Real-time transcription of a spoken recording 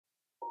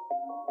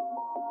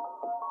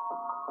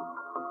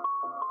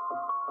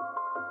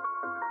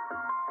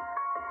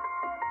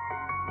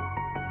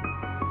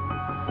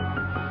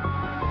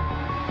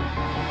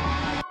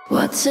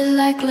What's it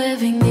like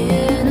living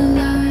in a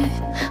lie?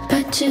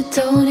 Bet you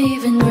don't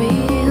even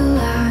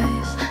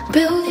realize.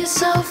 Build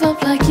yourself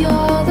up like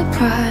you're the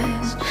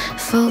prize.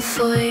 Fall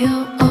for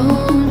your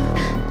own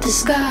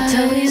disguise.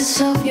 Tell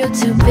yourself you're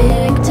too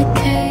big to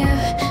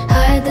care.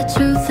 Hide the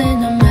truth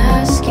in a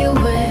mask you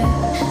wear.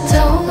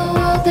 Tell the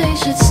world they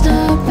should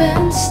stop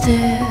and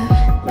stare,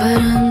 but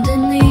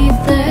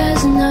underneath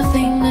there's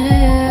nothing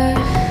there.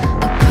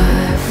 A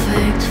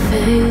perfect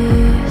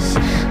face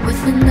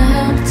with an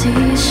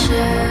empty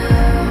shell.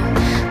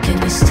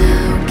 Can you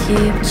still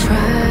keep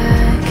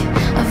track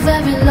of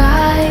every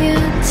lie you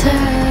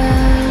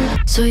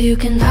tell? So you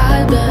can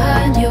hide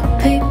behind your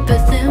paper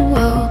thin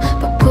wall,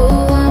 but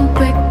pull one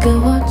brick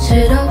and watch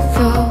it all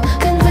fall.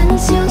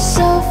 Convince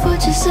yourself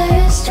what you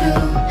say is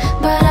true,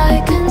 but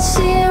I can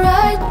see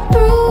right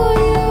through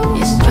you.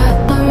 You strut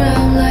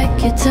around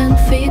like you're 10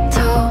 feet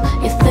tall.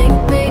 You think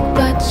big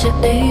but your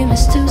aim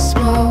is too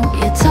small.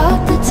 You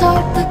talk the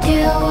talk but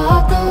can't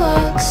walk the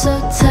walk. So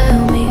tell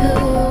me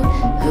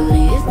who do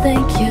you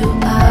think you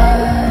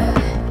are?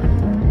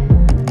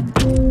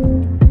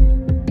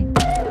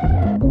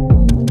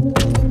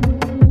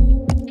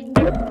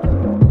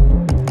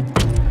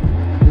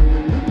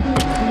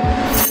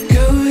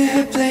 Go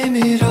ahead, blame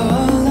it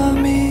all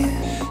on me.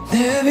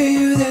 Never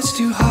you, that's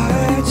too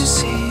hard to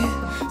see.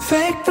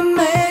 Fake the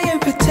man you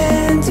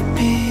pretend to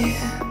be,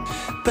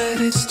 but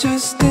it's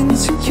just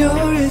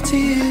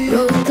insecurity.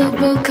 Wrote the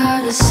book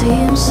how to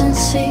seem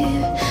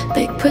sincere.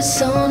 Big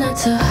persona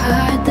to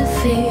hide the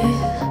fear.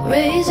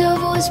 Raise your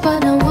voice but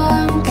no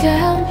one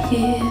can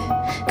hear,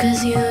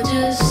 cause you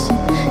just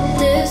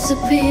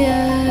disappear.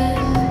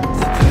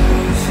 The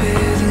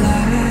perfect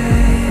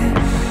lie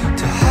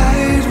to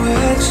hide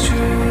what's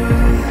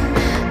true.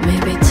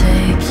 Maybe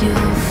take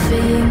your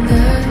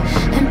finger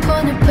and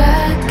point it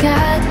back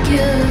at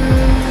you.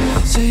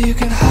 So you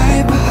can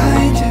hide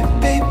behind your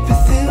paper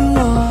thin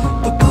wall,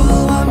 but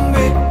pull one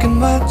brick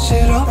and watch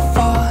it all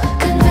fall.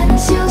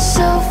 Convince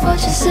yourself what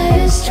you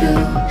say is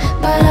true,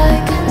 but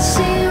I can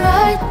see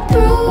right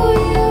through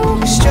you.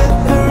 You strut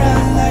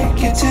around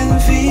like you're 10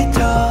 feet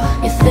tall.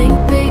 You think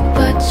big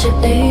but your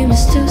aim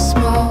is too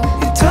small.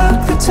 You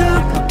talk the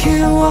talk but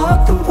can't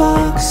walk the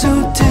walk. So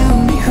tell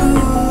me who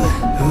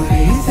do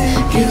you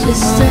think You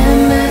just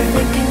stand there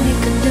thinking you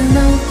can do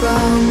no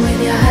wrong,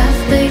 with your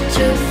half-baked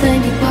truth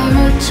and your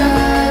borrowed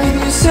charm. In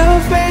your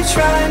self-made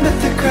shrine but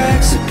the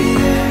cracks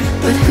appear.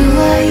 But who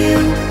are you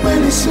when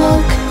the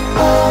smoke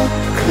all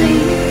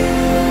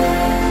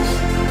clears?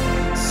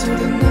 So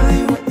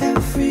deny what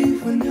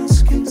everyone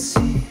else can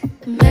see.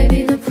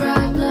 Maybe the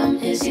problem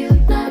is you,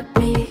 not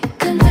me.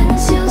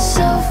 Convince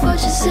yourself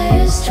what you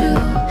say is true,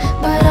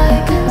 but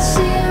I can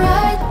see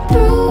right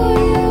through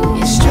you.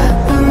 You strut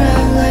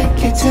around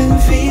like you're 10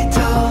 feet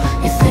tall.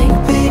 You think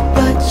big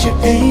but your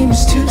aim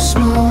is too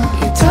small.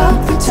 You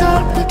talk the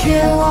talk but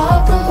can't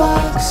walk the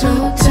walk. So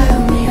tell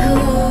me who,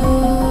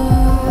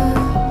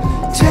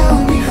 tell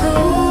me who.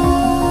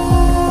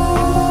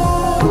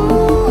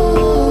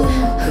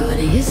 Who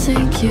do you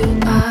think you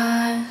are?